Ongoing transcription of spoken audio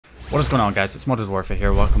What is going on, guys? It's Modded Warfare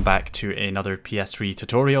here. Welcome back to another PS3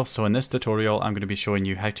 tutorial. So in this tutorial I'm going to be showing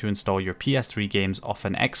you how to install your PS3 games off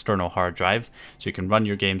an external hard drive, so you can run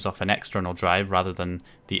your games off an external drive rather than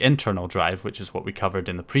the internal drive, which is what we covered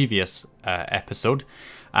in the previous episode.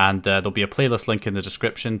 And there'll be a playlist link in the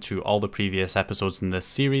description to all the previous episodes in this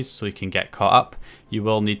series so you can get caught up. You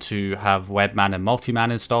will need to have Webman and Multiman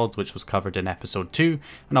installed, which was covered in episode 2,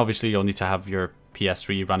 and obviously you'll need to have your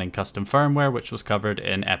PS3 running custom firmware, which was covered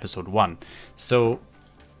in episode 1. So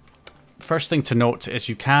first thing to note is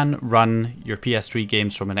you can run your PS3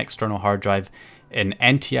 games from an external hard drive in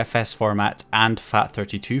NTFS format and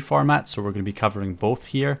FAT32 format, so we're going to be covering both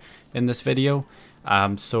here in this video.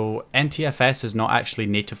 So NTFS is not actually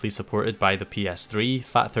natively supported by the PS3,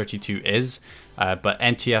 FAT32 is, but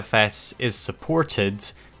NTFS is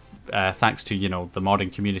supported thanks to, the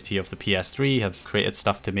modding community of the PS3 have created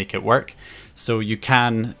stuff to make it work. So you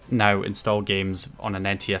can now install games on an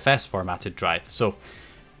NTFS formatted drive. So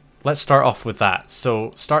let's start off with that.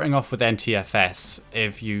 So starting off with NTFS,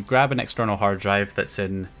 if you grab an external hard drive that's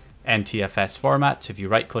in NTFS format, if you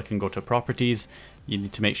right click and go to properties, you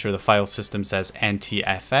need to make sure the file system says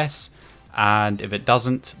NTFS. And if it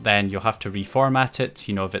doesn't, then you'll have to reformat it.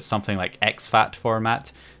 If it's something like exFAT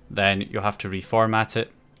format, then you'll have to reformat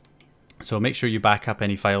it. So make sure you back up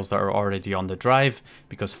any files that are already on the drive,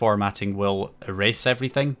 because formatting will erase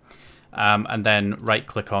everything. And then right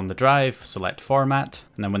click on the drive, select format,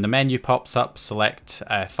 and then when the menu pops up, select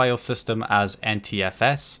file system as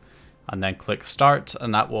NTFS, and then click start,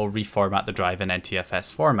 and that will reformat the drive in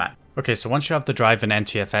NTFS format. Okay, so once you have the drive in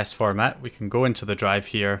NTFS format, we can go into the drive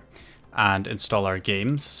here and install our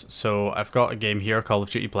games. So I've got a game here, Call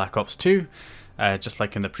of Duty Black Ops 2. Just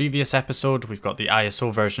like in the previous episode, we've got the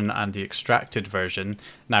ISO version and the extracted version.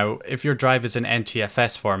 Now, if your drive is in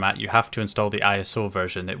NTFS format, you have to install the ISO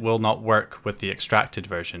version. It will not work with the extracted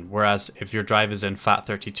version. Whereas if your drive is in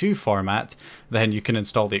FAT32 format, then you can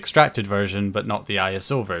install the extracted version, but not the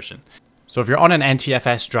ISO version. So if you're on an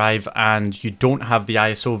NTFS drive and you don't have the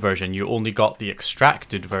ISO version, you only got the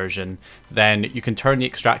extracted version, then you can turn the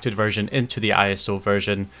extracted version into the ISO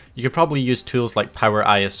version. You could probably use tools like Power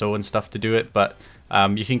ISO and stuff to do it, but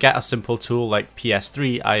you can get a simple tool like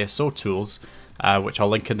PS3 ISO tools, which I'll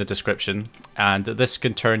link in the description, and this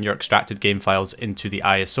can turn your extracted game files into the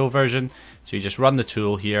ISO version. So you just run the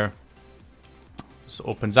tool here, this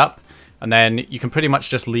opens up. And then you can pretty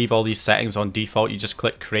much just leave all these settings on default. You just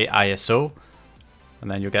click create ISO,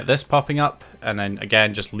 and then you'll get this popping up. And then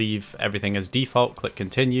again, just leave everything as default, click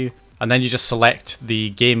continue. And then you just select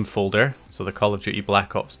the game folder. So the Call of Duty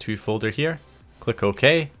Black Ops 2 folder here, click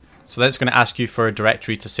OK. So that's going to ask you for a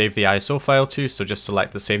directory to save the ISO file to. So just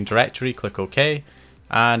select the same directory, click OK.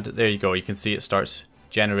 And there you go. You can see it starts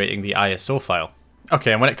generating the ISO file.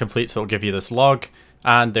 Okay, and when it completes, it'll give you this log.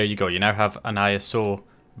 And there you go. You now have an ISO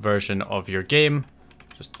version of your game.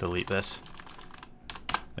 Just delete this.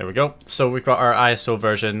 There we go. So we've got our ISO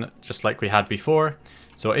version just like we had before.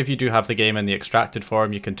 So if you do have the game in the extracted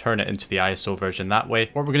form, you can turn it into the ISO version that way.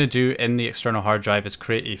 What we're going to do in the external hard drive is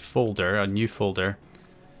create a folder, a new folder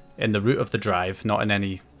in the root of the drive, not in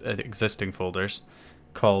any existing folders,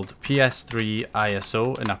 called PS3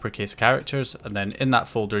 ISO in uppercase characters. And then in that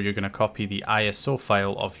folder, you're going to copy the ISO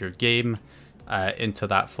file of your game into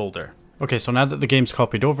that folder. Okay, so now that the game's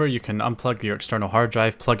copied over, you can unplug your external hard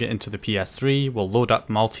drive, plug it into the PS3, we'll load up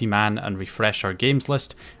Multiman and refresh our games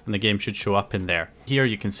list, and the game should show up in there. Here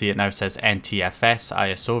you can see it now says NTFS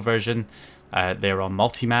ISO version there on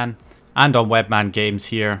Multiman. And on Webman Games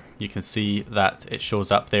here, you can see that it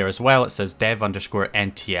shows up there as well. It says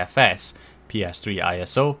dev_NTFS PS3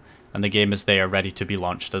 ISO, and the game is there ready to be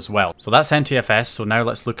launched as well. So that's NTFS. So now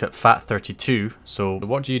let's look at FAT32. So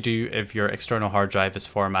what do you do if your external hard drive is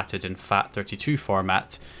formatted in FAT32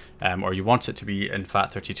 format, or you want it to be in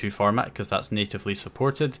FAT32 format because that's natively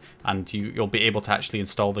supported, and you'll be able to actually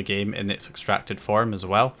install the game in its extracted form as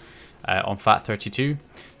well on FAT32.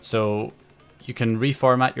 So you can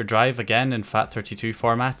reformat your drive again in FAT32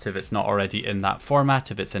 format if it's not already in that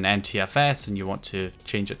format. If it's in NTFS and you want to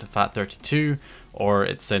change it to FAT32, or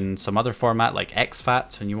it's in some other format like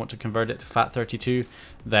exFAT and you want to convert it to FAT32,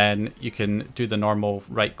 then you can do the normal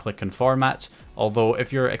right click and format. Although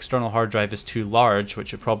if your external hard drive is too large,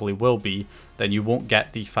 which it probably will be, then you won't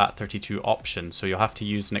get the FAT32 option. So you'll have to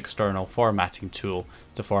use an external formatting tool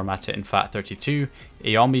to format it in FAT32.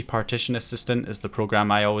 Aomi Partition Assistant is the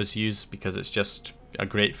program I always use because it's just a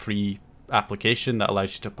great free application that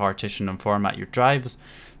allows you to partition and format your drives.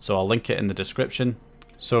 So I'll link it in the description.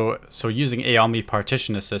 So using Aomi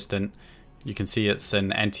Partition Assistant, you can see it's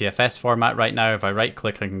in NTFS format right now. If I right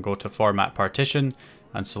click, I can go to Format Partition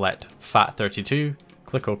and select FAT32,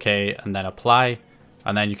 click OK and then apply,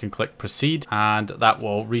 and then you can click proceed, and that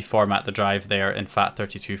will reformat the drive there in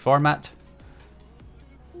FAT32 format.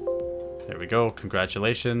 There we go,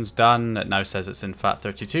 congratulations, done. It now says it's in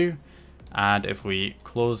FAT32. And if we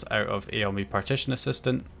close out of ALME Partition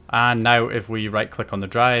Assistant, and now if we right click on the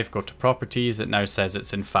drive, go to properties, it now says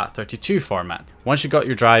it's in FAT32 format. Once you've got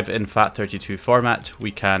your drive in FAT32 format,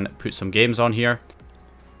 we can put some games on here.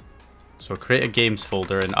 So create a games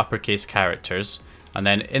folder in uppercase characters, and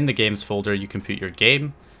then in the games folder you can put your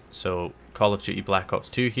game. So Call of Duty Black Ops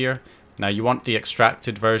 2 here. Now you want the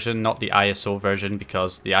extracted version, not the ISO version,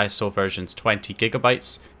 because the ISO version is 20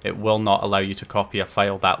 gigabytes. It will not allow you to copy a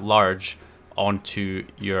file that large onto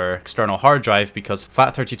your external hard drive, because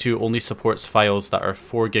FAT32 only supports files that are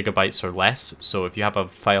 4 gigabytes or less. So if you have a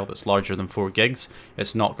file that's larger than 4 gigs,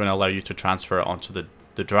 it's not going to allow you to transfer it onto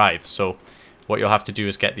the drive. So what you'll have to do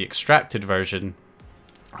is get the extracted version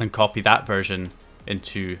and copy that version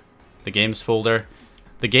into the games folder.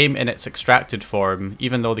 The game in its extracted form,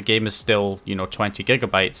 even though the game is still, 20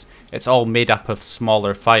 gigabytes, it's all made up of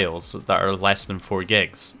smaller files that are less than 4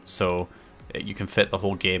 gigs. So you can fit the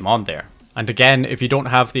whole game on there. And again, if you don't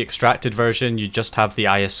have the extracted version, you just have the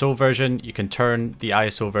ISO version, you can turn the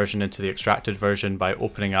ISO version into the extracted version by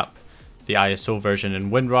opening up the ISO version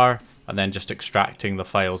in WinRAR and then just extracting the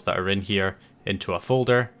files that are in here into a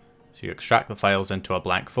folder. So you extract the files into a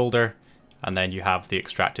blank folder, and then you have the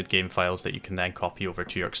extracted game files that you can then copy over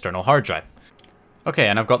to your external hard drive. Okay,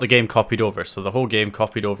 and I've got the game copied over, so the whole game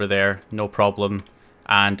copied over there, no problem.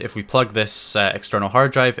 And if we plug this external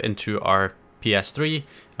hard drive into our PS3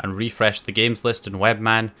 and refresh the games list in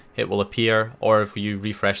Webman, it will appear, or if you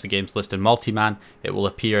refresh the games list in Multiman, it will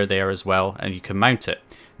appear there as well, and you can mount it.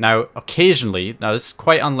 Now, occasionally, this is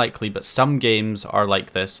quite unlikely, but some games are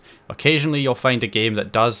like this. Occasionally, you'll find a game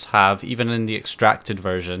that does have, even in the extracted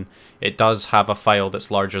version, it does have a file that's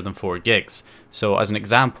larger than 4 gigs. So as an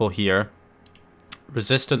example here,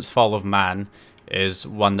 Resistance Fall of Man is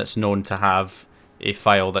one that's known to have a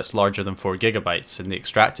file that's larger than 4 gigabytes in the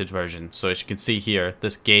extracted version. So as you can see here,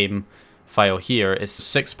 this game file here is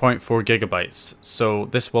 6.4 gigabytes. So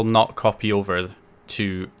this will not copy over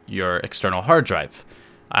to your external hard drive.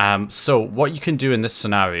 So what you can do in this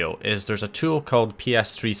scenario is there's a tool called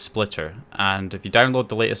PS3 Splitter, and if you download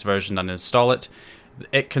the latest version and install it,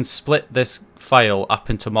 it can split this file up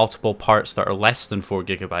into multiple parts that are less than 4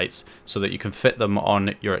 gigabytes so that you can fit them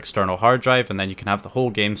on your external hard drive, and then you can have the whole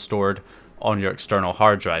game stored on your external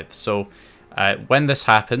hard drive. So when this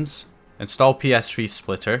happens, install PS3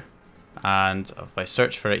 Splitter, and if I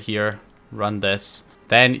search for it here, run this,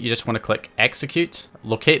 then you just want to click execute,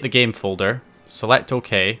 locate the game folder, select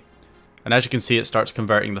OK, and as you can see, it starts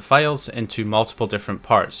converting the files into multiple different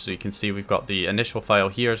parts. So you can see we've got the initial file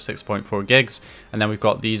here, 6.4 gigs, and then we've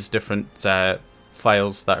got these different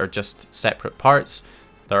files that are just separate parts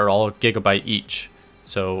that are all a gigabyte each.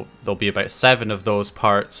 So there'll be about 7 of those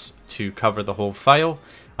parts to cover the whole file,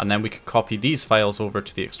 and then we can copy these files over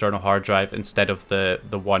to the external hard drive instead of the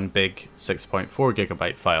one big 6.4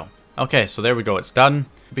 gigabyte file. Okay, so there we go, it's done.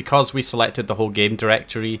 Because we selected the whole game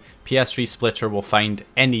directory, PS3 Splitter will find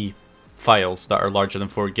any files that are larger than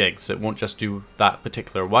 4 gigs. It won't just do that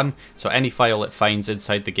particular one. So any file it finds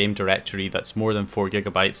inside the game directory that's more than 4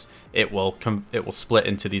 gigabytes, it will split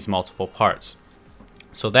into these multiple parts.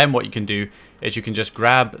 So then what you can do is you can just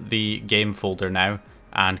grab the game folder now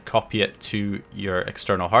and copy it to your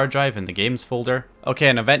external hard drive in the games folder. Okay,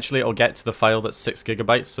 and eventually it'll get to the file that's 6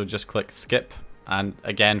 gigabytes, so just click skip. And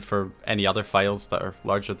again, for any other files that are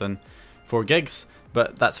larger than 4 gigs.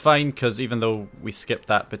 But that's fine, because even though we skipped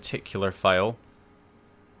that particular file,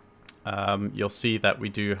 you'll see that we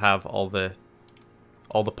do have all the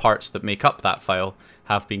parts that make up that file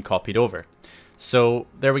have been copied over. So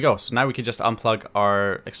there we go. So now we can just unplug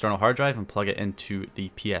our external hard drive and plug it into the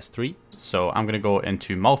PS3. So I'm going to go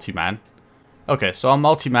into Multiman. Okay, so on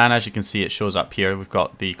Multiman, as you can see, it shows up here. We've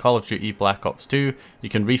got the Call of Duty Black Ops 2. You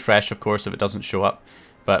can refresh, of course, if it doesn't show up.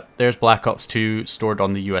 But there's Black Ops 2 stored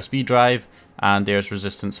on the USB drive, and there's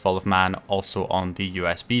Resistance Fall of Man also on the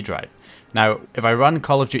USB drive. Now, if I run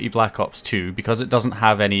Call of Duty Black Ops 2, because it doesn't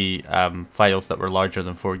have any files that were larger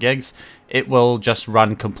than 4 gigs, it will just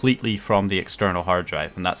run completely from the external hard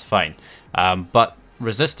drive, and that's fine. But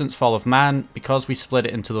Resistance Fall of Man, because we split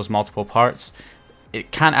it into those multiple parts, it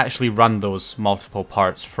can't actually run those multiple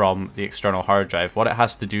parts from the external hard drive. What it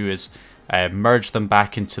has to do is merge them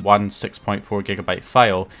back into one 6.4 gigabyte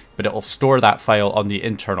file, but it will store that file on the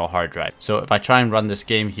internal hard drive. So if I try and run this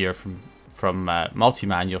game here from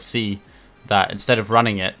Multiman, you'll see that instead of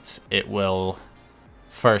running it, it will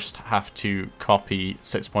first have to copy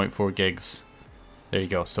 6.4 gigs There you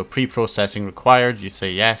go. So pre-processing required, you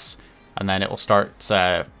say yes, and then it will start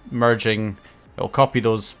merging. It will copy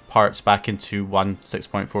those parts back into one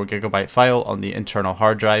 6.4 gigabyte file on the internal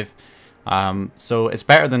hard drive. So it's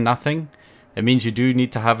better than nothing. It means you do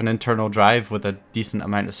need to have an internal drive with a decent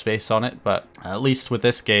amount of space on it, but at least with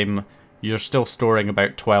this game, you're still storing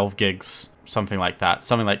about 12 gigs, something like that.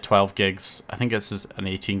 Something like 12 gigs. I think this is an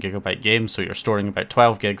 18 gigabyte game, so you're storing about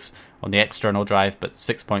 12 gigs on the external drive, but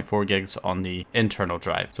 6.4 gigs on the internal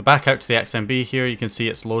drive. So back out to the XMB here, you can see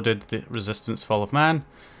it's loaded the Resistance Fall of Man,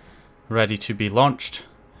 ready to be launched.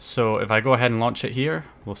 So if I go ahead and launch it here,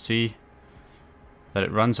 we'll see that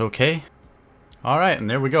it runs okay. Alright, and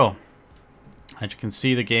there we go. As you can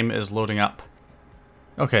see, the game is loading up.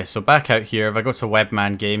 Okay, so back out here, if I go to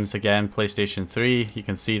Webman Games again, PlayStation 3, you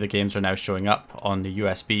can see the games are now showing up on the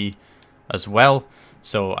USB as well.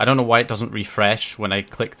 So I don't know why it doesn't refresh when I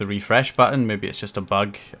click the refresh button. Maybe it's just a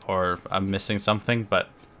bug or I'm missing something, but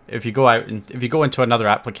if you go out and if you go into another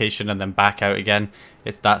application and then back out again,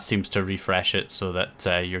 that seems to refresh it so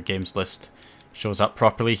that your games list shows up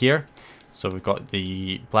properly here. So we've got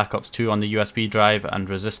the Black Ops 2 on the USB drive and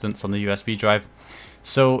Resistance on the USB drive.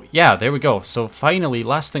 So yeah, there we go. So finally,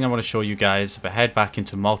 last thing I want to show you guys, if I head back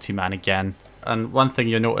into Multiman again, and one thing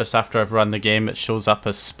you'll notice after I've run the game, it shows up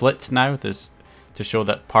as split now. There's to show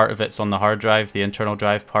that part of it's on the hard drive, the internal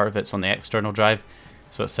drive, part of it's on the external drive.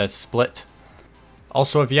 So it says split.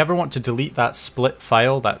 Also, if you ever want to delete that split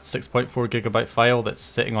file, that 6.4 gigabyte file that's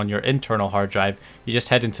sitting on your internal hard drive, you just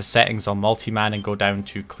head into settings on Multiman and go down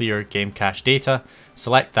to clear game cache data,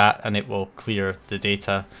 select that and it will clear the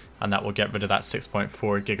data, and that will get rid of that 6.4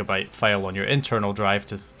 gigabyte file on your internal drive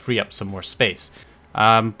to free up some more space.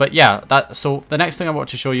 But yeah, so the next thing I want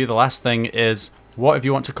to show you, the last thing, is what if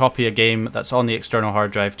you want to copy a game that's on the external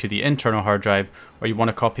hard drive to the internal hard drive, or you want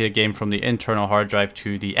to copy a game from the internal hard drive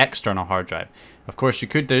to the external hard drive. Of course, you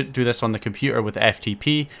could do this on the computer with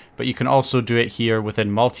FTP, but you can also do it here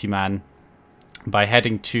within Multiman by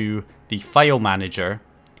heading to the File Manager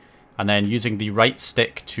and then using the right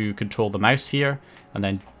stick to control the mouse here, and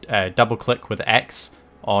then double click with X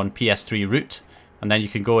on PS3 root, and then you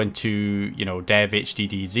can go into, you know, Dev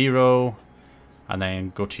HDD0, and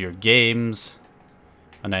then go to your games,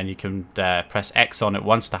 and then you can press X on it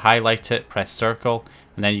once to highlight it, press circle,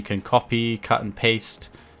 and then you can copy, cut and paste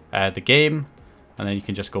the game. And then you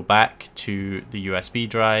can just go back to the USB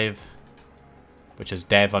drive, which is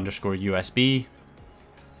dev_USB.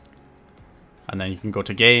 And then you can go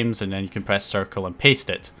to games, and then you can press circle and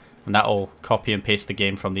paste it. And that will copy and paste the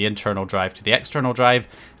game from the internal drive to the external drive,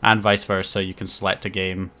 and vice versa. You can select a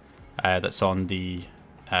game that's on the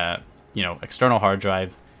external hard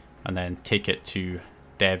drive, and then take it to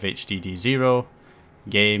dev HDD0,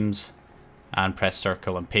 games, and press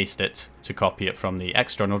circle and paste it to copy it from the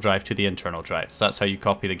external drive to the internal drive. So that's how you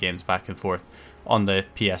copy the games back and forth on the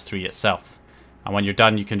PS3 itself. And when you're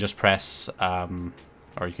done, you can just press,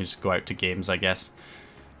 or you can just go out to games, I guess,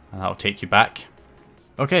 and that'll take you back.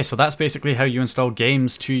 Okay, so that's basically how you install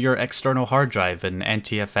games to your external hard drive in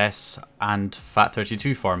NTFS and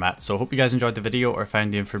FAT32 format. So I hope you guys enjoyed the video or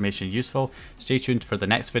found the information useful. Stay tuned for the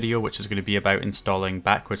next video, which is going to be about installing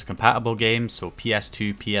backwards compatible games, so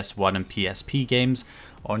PS2, PS1 and PSP games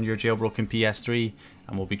on your jailbroken PS3.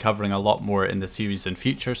 And we'll be covering a lot more in the series in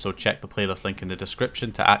future, so check the playlist link in the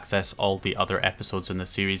description to access all the other episodes in the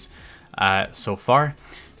series so far.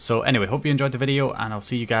 So anyway, hope you enjoyed the video, and I'll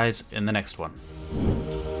see you guys in the next one.